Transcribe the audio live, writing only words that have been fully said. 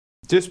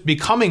just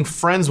becoming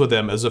friends with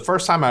them is the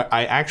first time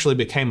I actually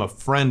became a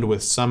friend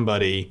with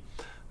somebody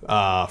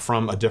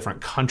from a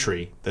different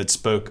country that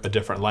spoke a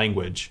different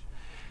language.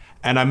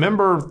 And I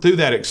remember through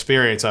that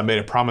experience, I made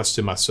a promise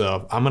to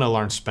myself, I'm going to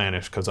learn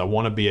Spanish because I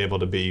want to be able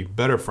to be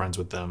better friends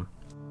with them.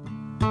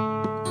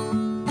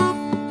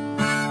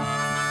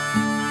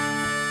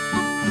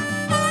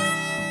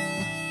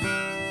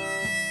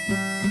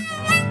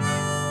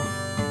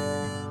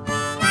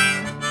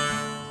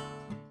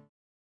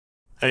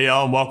 Hey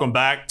y'all, and welcome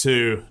back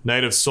to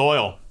Native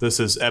Soil. This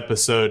is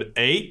episode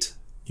 8.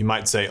 You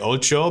might say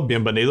ocho.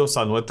 Bienvenidos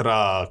a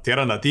nuestra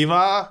tierra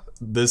nativa.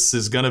 This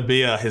is going to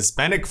be a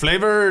Hispanic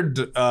flavored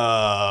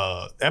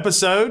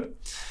episode.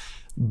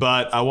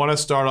 But I want to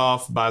start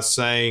off by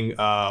saying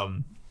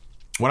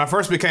when I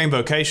first became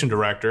vocation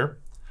director,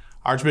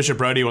 Archbishop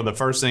Brody, one of the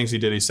first things he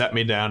did, he sat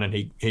me down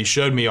and he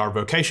showed me our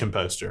vocation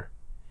poster.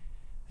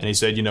 And he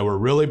said, we're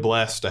really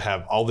blessed to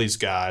have all these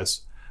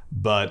guys,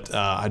 but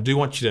I do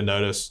want you to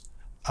notice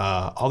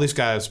all these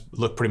guys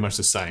look pretty much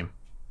the same.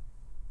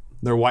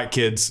 They're white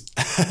kids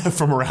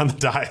from around the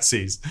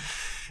diocese.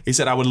 He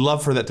said, I would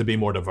love for that to be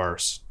more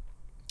diverse.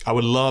 I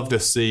would love to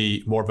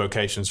see more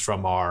vocations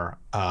from our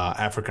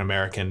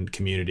African-American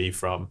community,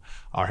 from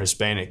our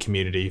Hispanic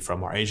community,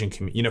 from our Asian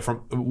community.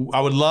 I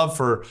would love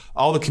for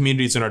all the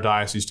communities in our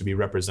diocese to be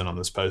represented on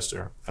this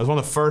poster. That was one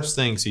of the first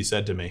things he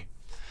said to me.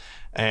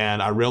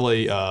 And I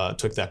really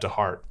took that to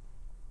heart.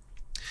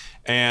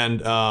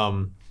 And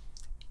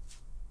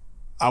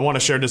I want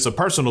to share just a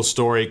personal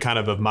story kind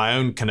of my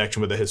own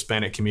connection with the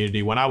Hispanic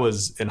community. When I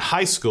was in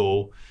high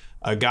school,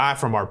 a guy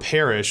from our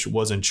parish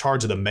was in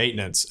charge of the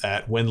maintenance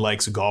at Wind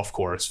Lakes Golf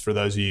Course. For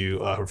those of you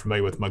who are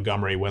familiar with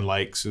Montgomery, Wind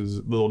Lakes is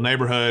a little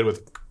neighborhood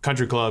with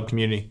country club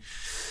community.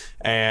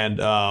 And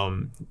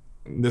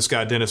this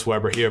guy, Dennis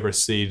Weber, he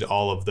overseed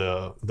all of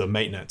the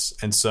maintenance.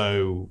 And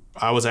so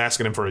I was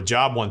asking him for a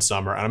job one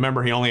summer. And I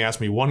remember he only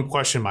asked me one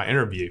question in my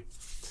interview.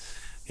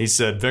 He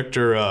said,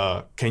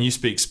 Victor, can you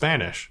speak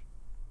Spanish?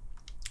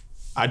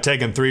 I'd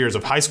taken 3 years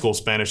of high school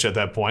Spanish at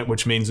that point,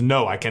 which means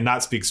no, I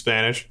cannot speak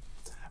Spanish.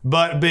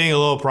 But being a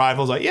little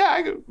prideful, I was like,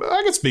 yeah,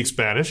 I can speak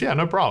Spanish. Yeah,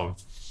 no problem.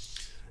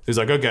 He's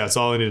like, okay, that's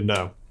all I need to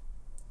know.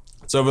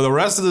 So for the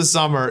rest of the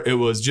summer, it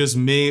was just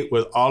me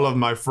with all of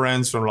my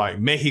friends from like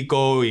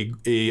Mexico,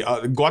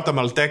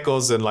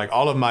 Guatemaltecos, and like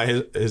all of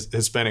my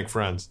Hispanic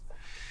friends.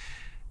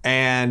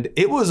 And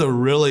it was a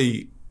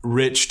really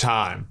rich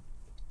time.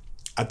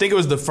 I think it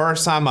was the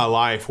first time in my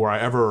life where I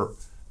ever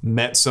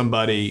met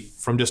somebody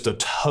from just a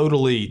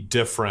totally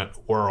different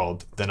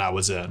world than I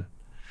was in.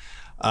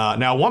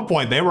 Now, at one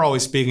point, they were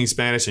always speaking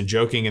Spanish and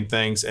joking and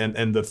things.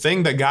 And the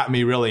thing that got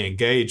me really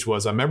engaged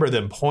was I remember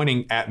them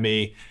pointing at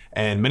me,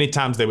 and many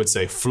times they would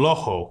say,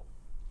 flojo.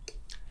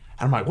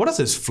 And I'm like, what is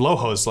this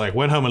flojo? It's like,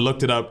 went home and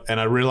looked it up, and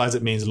I realized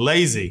it means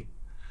lazy.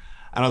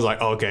 And I was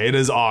like, okay, it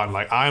is on.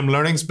 Like, I'm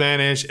learning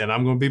Spanish, and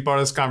I'm going to be part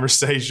of this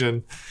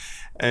conversation.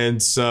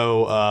 And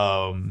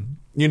so,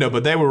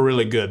 but they were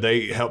really good.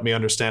 They helped me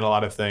understand a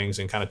lot of things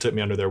and kind of took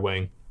me under their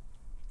wing.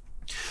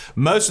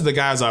 Most of the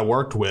guys I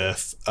worked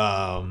with,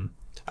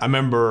 I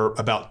remember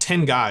about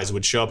 10 guys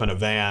would show up in a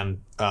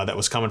van that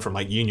was coming from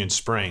like Union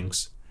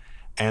Springs.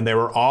 And they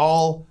were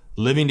all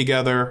living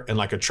together in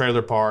like a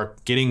trailer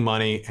park, getting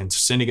money and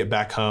sending it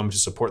back home to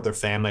support their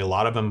family. A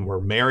lot of them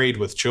were married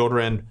with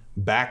children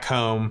back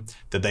home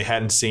that they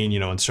hadn't seen,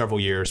 in several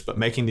years, but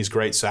making these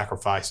great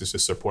sacrifices to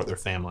support their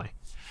family.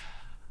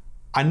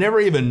 I never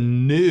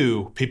even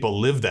knew people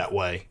lived that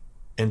way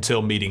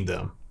until meeting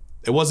them.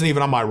 It wasn't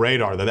even on my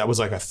radar that was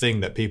like a thing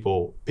that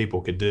people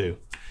could do.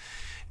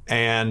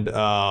 And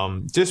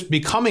just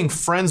becoming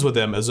friends with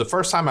them is the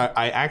first time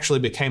I actually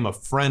became a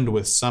friend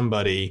with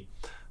somebody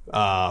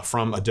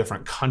from a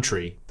different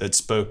country that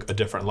spoke a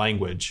different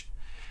language.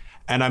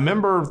 And I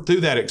remember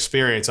through that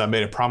experience, I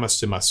made a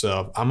promise to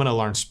myself, I'm going to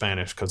learn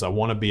Spanish because I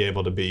want to be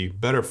able to be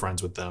better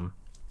friends with them.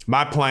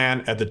 My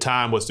plan at the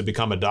time was to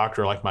become a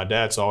doctor like my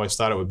dad, so I always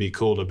thought it would be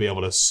cool to be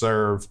able to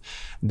serve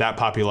that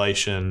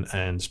population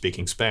and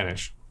speaking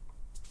Spanish.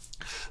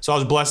 So I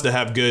was blessed to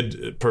have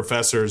good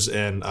professors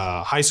in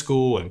high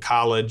school and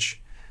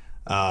college.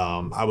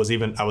 I was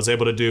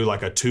able to do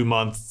like a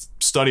 2-month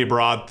study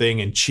abroad thing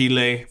in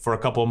Chile for a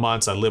couple of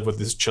months. I lived with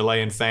this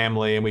Chilean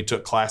family, and we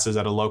took classes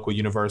at a local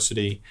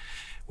university.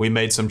 We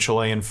made some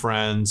Chilean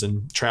friends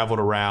and traveled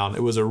around.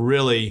 It was a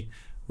really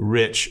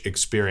rich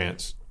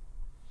experience.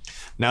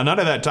 Now, none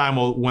of that time,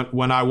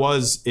 when I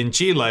was in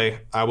Chile,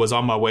 I was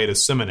on my way to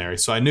seminary.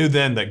 So I knew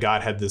then that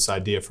God had this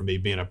idea for me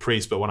being a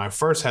priest. But when I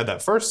first had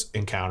that first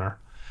encounter,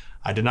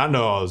 I did not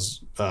know I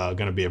was going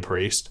to be a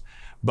priest.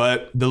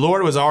 But the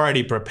Lord was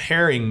already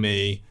preparing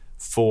me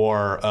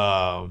for,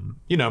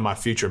 my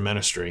future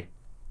ministry.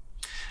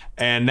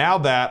 And now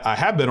that I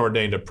have been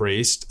ordained a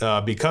priest,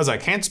 because I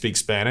can't speak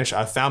Spanish,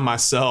 I found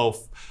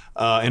myself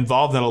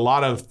involved in a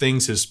lot of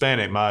things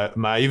Hispanic.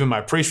 Even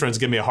my priest friends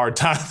give me a hard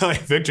time. They're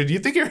like, Victor, do you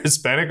think you're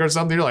Hispanic or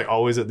something? You're like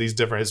always at these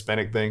different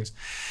Hispanic things.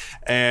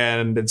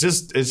 And it's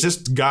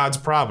just God's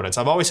providence.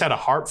 I've always had a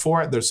heart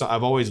for it.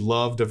 I've always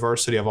loved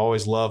diversity. I've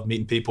always loved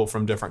meeting people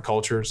from different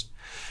cultures.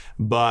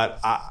 But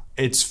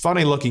it's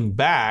funny looking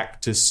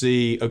back to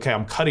see, okay,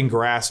 I'm cutting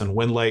grass in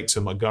Wind Lakes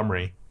and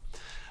Montgomery,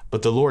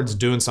 but the Lord's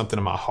doing something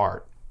in my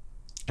heart.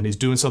 And he's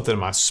doing something in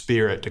my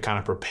spirit to kind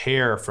of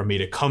prepare for me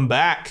to come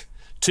back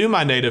to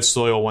my native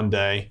soil one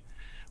day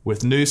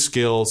with new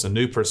skills and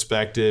new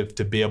perspective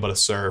to be able to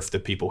serve the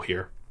people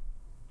here.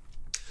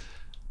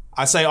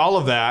 I say all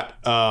of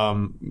that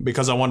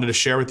because I wanted to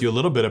share with you a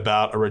little bit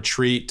about a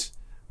retreat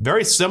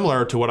very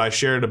similar to what I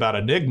shared about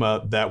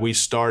Enigma that we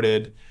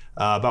started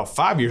about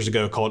 5 years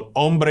ago called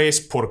Hombres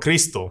por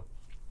Cristo.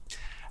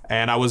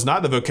 And I was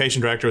not the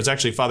vocation director. It was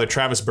actually Father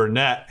Travis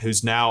Burnett,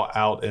 who's now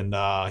out in,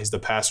 he's the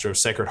pastor of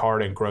Sacred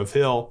Heart in Grove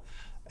Hill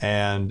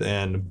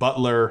and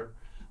Butler,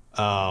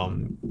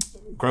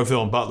 Grove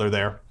Hill and Butler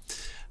there.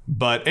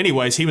 But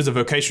anyways, he was a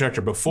vocation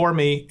director before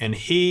me, and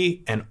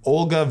he and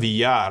Olga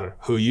Villar,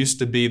 who used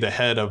to be the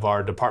head of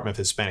our Department of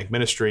Hispanic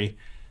Ministry,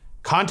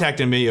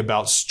 contacted me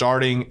about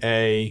starting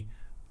a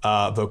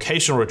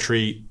vocational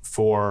retreat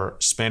for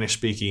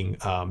Spanish-speaking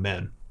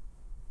men.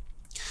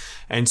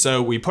 And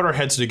so we put our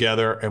heads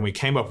together and we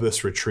came up with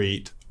this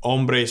retreat,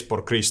 Hombres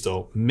por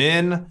Cristo,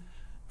 men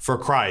for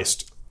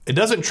Christ. It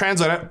doesn't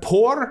translate.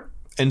 Por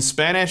in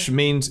Spanish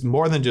means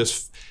more than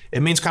just, it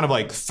means kind of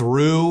like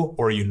through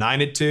or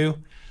united to.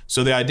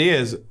 So the idea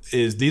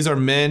is these are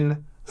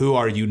men who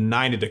are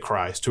united to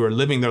Christ, who are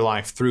living their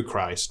life through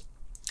Christ.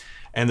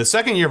 And the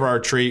second year of our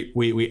retreat,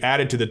 we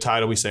added to the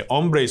title, we say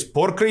Hombres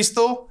por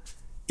Cristo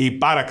y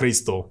para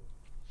Cristo.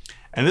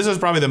 And this is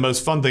probably the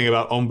most fun thing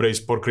about Hombres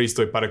por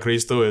Cristo y para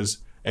Cristo is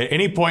at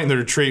any point in the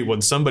retreat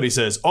when somebody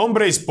says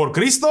Hombres por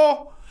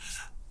Cristo,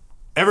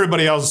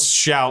 everybody else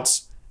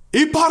shouts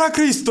y para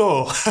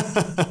Cristo,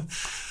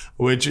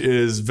 which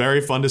is very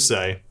fun to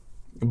say.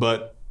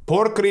 But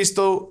por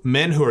Cristo,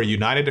 men who are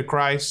united to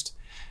Christ,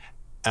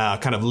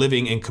 kind of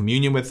living in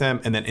communion with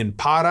him. And then in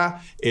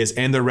para is,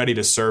 and they're ready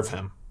to serve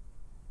him.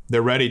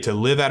 They're ready to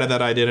live out of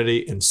that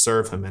identity and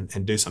serve him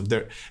and do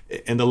something.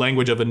 In the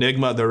language of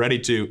Enigma, they're ready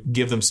to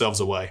give themselves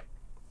away.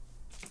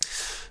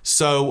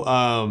 So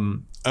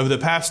over the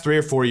past 3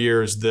 or 4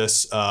 years,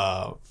 this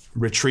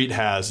retreat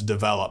has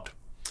developed,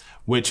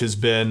 which has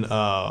been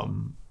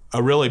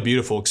a really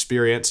beautiful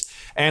experience.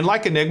 And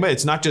like Enigma,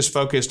 it's not just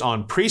focused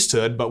on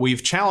priesthood, but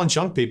we've challenged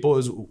young people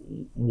is,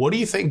 what do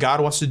you think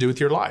God wants to do with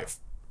your life?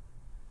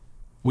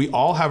 We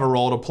all have a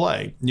role to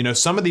play. You know,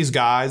 some of these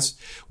guys,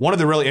 one of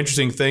the really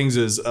interesting things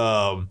is,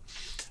 the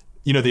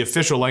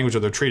official language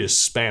of the retreat is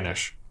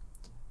Spanish,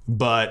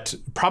 but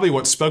probably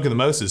what's spoken the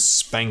most is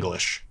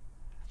Spanglish,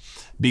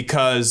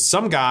 because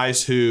some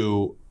guys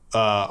who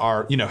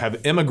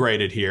have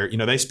immigrated here,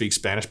 they speak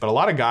Spanish, but a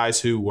lot of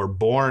guys who were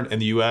born in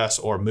the U.S.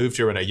 or moved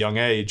here at a young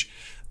age,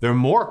 they're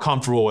more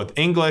comfortable with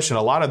English, and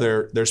a lot of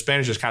their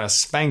Spanish is kind of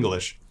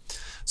Spanglish.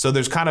 So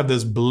there's kind of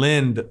this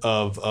blend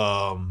of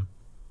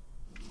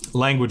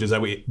languages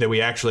that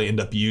we actually end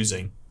up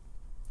using.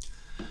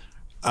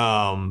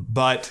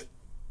 But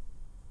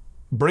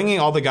bringing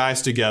all the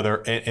guys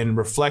together and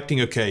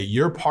reflecting, okay,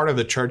 you're part of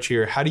the church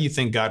here. How do you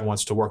think God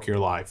wants to work your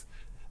life?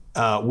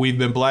 We've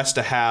been blessed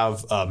to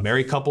have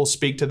married couples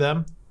speak to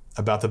them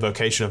about the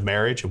vocation of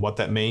marriage and what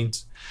that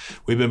means.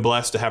 We've been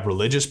blessed to have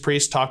religious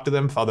priests talk to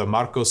them. Father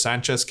Marco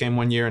Sanchez came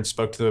one year and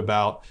spoke to them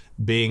about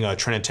being a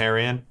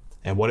Trinitarian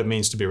and what it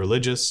means to be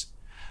religious.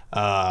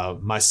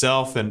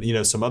 Myself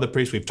and some other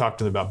priests, we've talked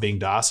to them about being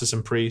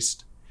diocesan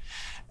priest.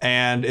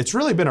 And it's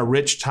really been a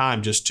rich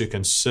time just to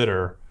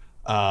consider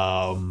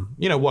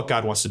what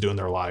God wants to do in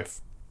their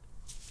life.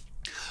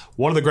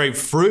 One of the great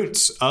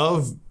fruits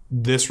of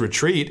this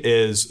retreat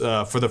is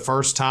for the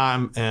first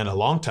time in a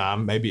long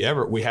time, maybe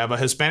ever, we have a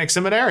Hispanic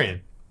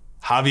seminarian,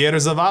 Javier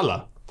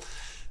Zavala.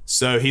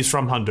 So he's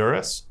from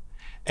Honduras,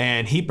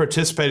 and he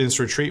participated in this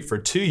retreat for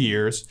 2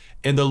 years.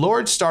 And the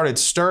Lord started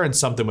stirring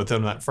something with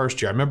him that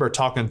first year. I remember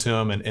talking to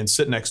him and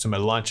sitting next to him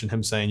at lunch and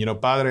him saying,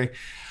 Padre,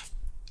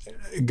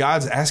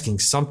 God's asking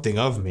something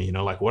of me,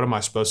 like, what am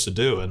I supposed to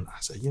do? And I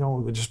said,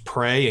 just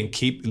pray and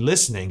keep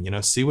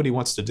listening, see what he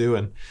wants to do.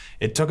 And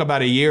it took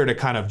about a year to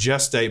kind of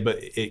gestate,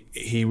 but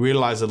he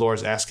realized the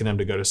Lord's asking him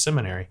to go to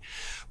seminary.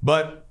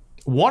 But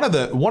one of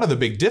the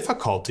big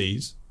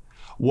difficulties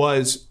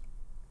was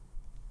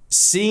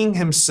seeing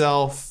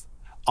himself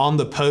on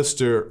the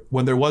poster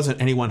when there wasn't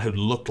anyone who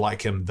looked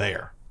like him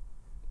there.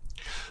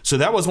 So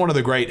that was one of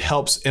the great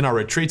helps in our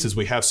retreats is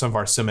we have some of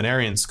our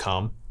seminarians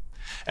come.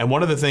 And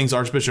one of the things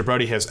Archbishop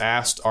Brody has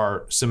asked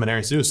our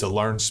seminarians to do is to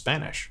learn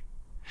Spanish.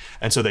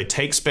 And so they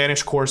take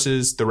Spanish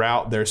courses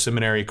throughout their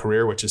seminary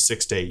career, which is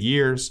 6 to 8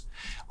 years.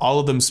 All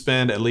of them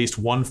spend at least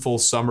one full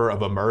summer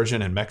of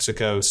immersion in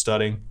Mexico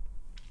studying.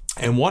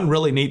 And one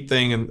really neat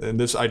thing, and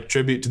this I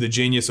attribute to the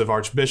genius of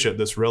Archbishop,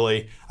 this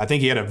really, I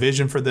think he had a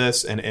vision for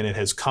this and it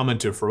has come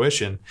into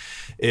fruition,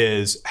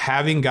 is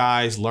having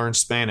guys learn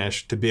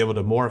Spanish to be able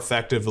to more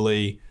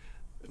effectively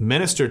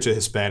minister to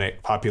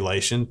Hispanic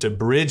population, to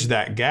bridge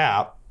that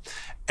gap,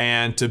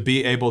 and to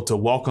be able to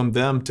welcome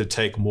them to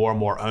take more and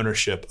more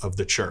ownership of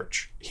the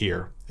church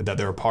here that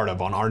they're a part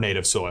of on our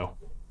native soil.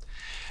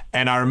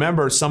 And I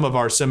remember some of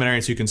our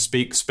seminarians who can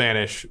speak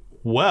Spanish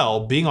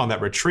well being on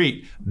that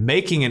retreat,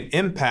 making an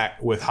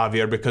impact with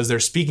Javier because they're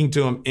speaking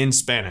to him in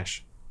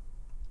Spanish.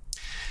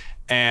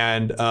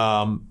 And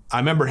I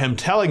remember him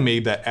telling me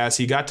that as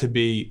he got to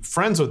be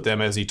friends with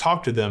them, as he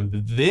talked to them,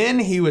 then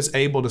he was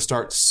able to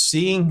start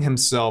seeing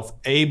himself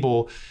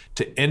able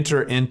to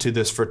enter into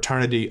this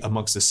fraternity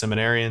amongst the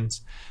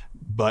seminarians,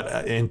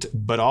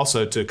 but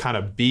also to kind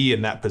of be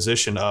in that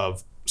position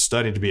of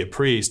studying to be a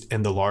priest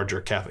in the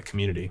larger Catholic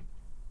community.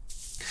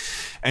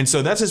 And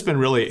so that's just been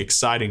really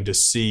exciting to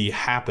see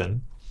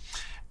happen.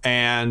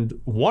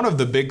 And one of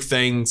the big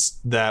things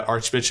that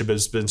Archbishop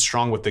has been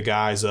strong with the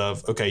guys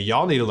of, okay,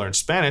 y'all need to learn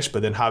Spanish,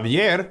 but then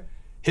Javier,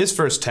 his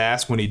first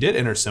task when he did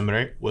enter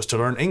seminary was to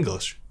learn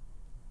English.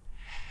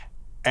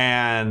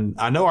 And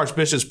I know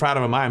Archbishop's proud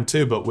of him, I am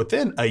too, but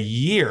within a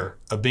year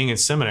of being in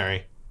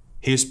seminary,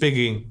 he was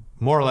speaking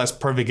more or less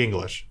perfect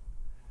English,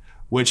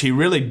 which he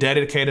really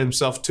dedicated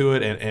himself to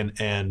it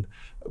and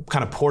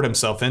kind of poured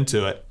himself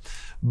into it.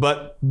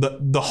 But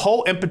the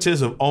whole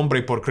impetus of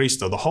Hombre por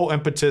Cristo, the whole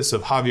impetus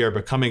of Javier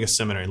becoming a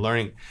seminary,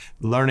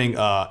 learning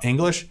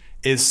English,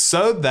 is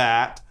so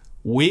that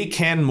we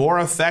can more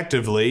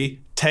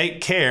effectively take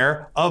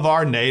care of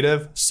our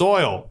native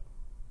soil.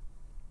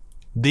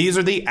 These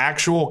are the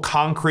actual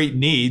concrete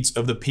needs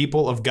of the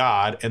people of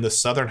God in the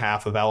southern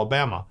half of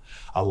Alabama.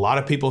 A lot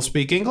of people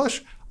speak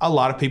English. A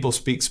lot of people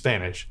speak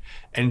Spanish.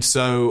 And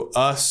so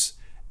us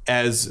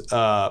as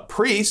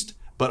priests,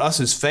 but us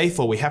as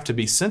faithful, we have to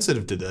be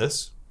sensitive to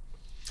this.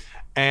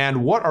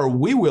 And what are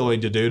we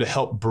willing to do to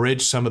help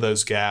bridge some of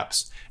those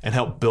gaps and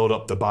help build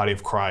up the body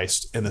of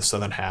Christ in the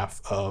southern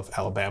half of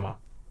Alabama?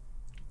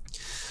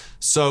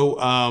 So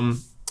I'll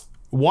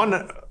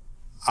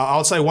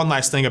say one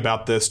last thing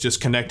about this,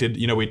 just connected.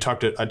 I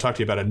talked to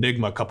you about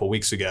Enigma a couple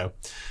weeks ago.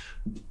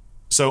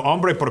 So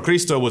Hombre por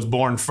Cristo was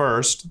born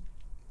first.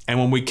 And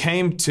when we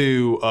came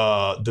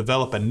to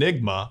develop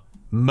Enigma,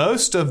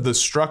 most of the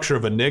structure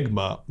of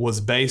Enigma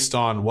was based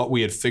on what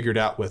we had figured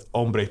out with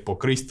Hombre por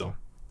Cristo.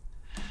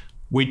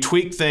 We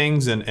tweaked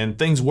things and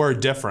things were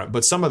different,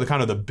 but some of the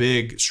kind of the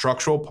big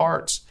structural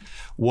parts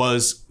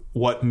was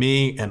what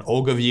me and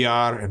Olga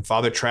Villar and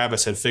Father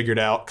Travis had figured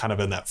out kind of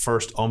in that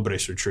first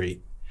Hombres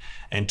retreat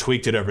and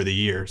tweaked it over the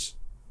years.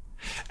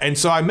 And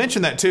so I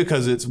mentioned that too,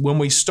 because it's when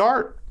we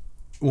start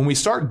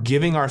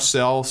giving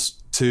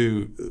ourselves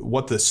to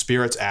what the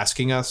Spirit's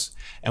asking us,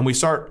 and we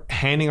start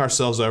handing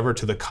ourselves over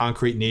to the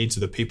concrete needs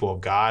of the people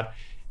of God,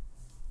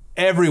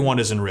 everyone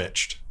is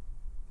enriched.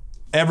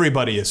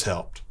 Everybody is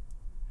helped.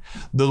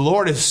 The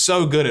Lord is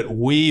so good at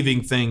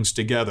weaving things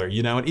together,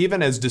 and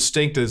even as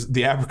distinct as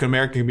the African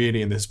American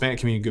community and the Hispanic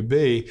community could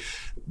be,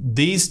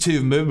 these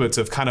two movements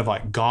have kind of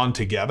like gone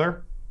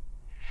together.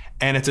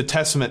 And it's a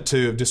testament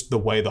to just the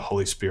way the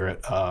Holy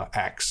Spirit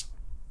acts.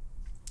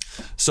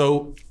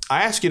 So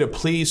I ask you to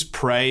please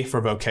pray for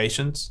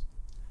vocations.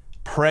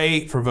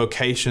 Pray for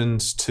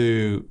vocations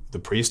to the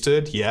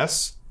priesthood,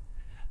 yes,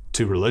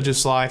 to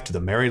religious life, to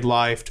the married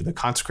life, to the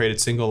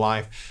consecrated single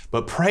life,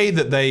 but pray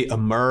that they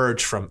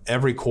emerge from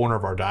every corner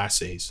of our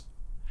diocese,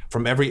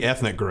 from every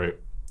ethnic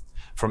group,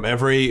 from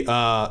every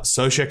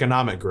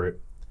socioeconomic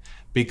group,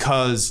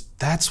 because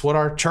that's what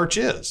our church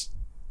is.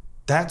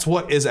 That's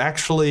what is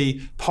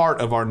actually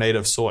part of our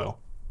native soil.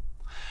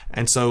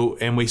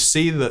 And we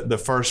see the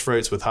first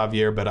fruits with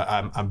Javier, but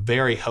I'm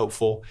very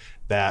hopeful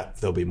that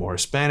there'll be more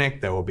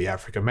Hispanic, there will be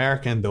African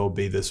American, there'll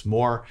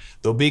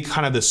be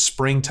kind of this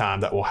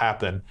springtime that will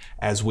happen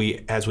as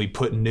we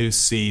put new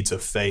seeds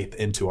of faith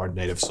into our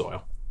native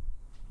soil.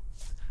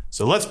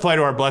 So let's pray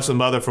to our Blessed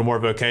Mother for more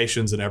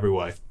vocations in every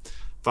way.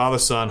 Father,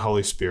 Son,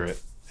 Holy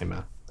Spirit.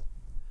 Amen.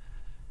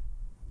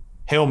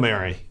 Hail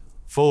Mary,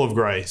 full of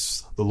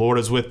grace, the Lord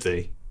is with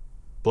thee.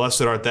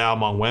 Blessed art thou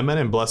among women,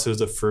 and blessed is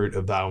the fruit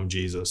of thy womb,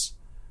 Jesus.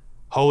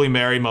 Holy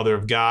Mary, Mother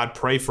of God,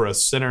 pray for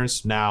us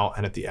sinners, now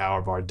and at the hour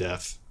of our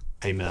death.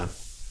 Amen.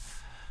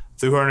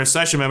 Through her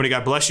intercession, may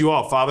God bless you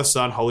all, Father,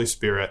 Son, Holy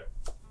Spirit.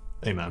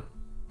 Amen.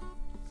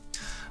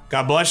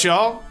 God bless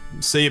y'all.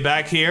 See you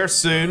back here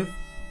soon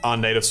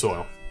on Native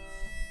Soil.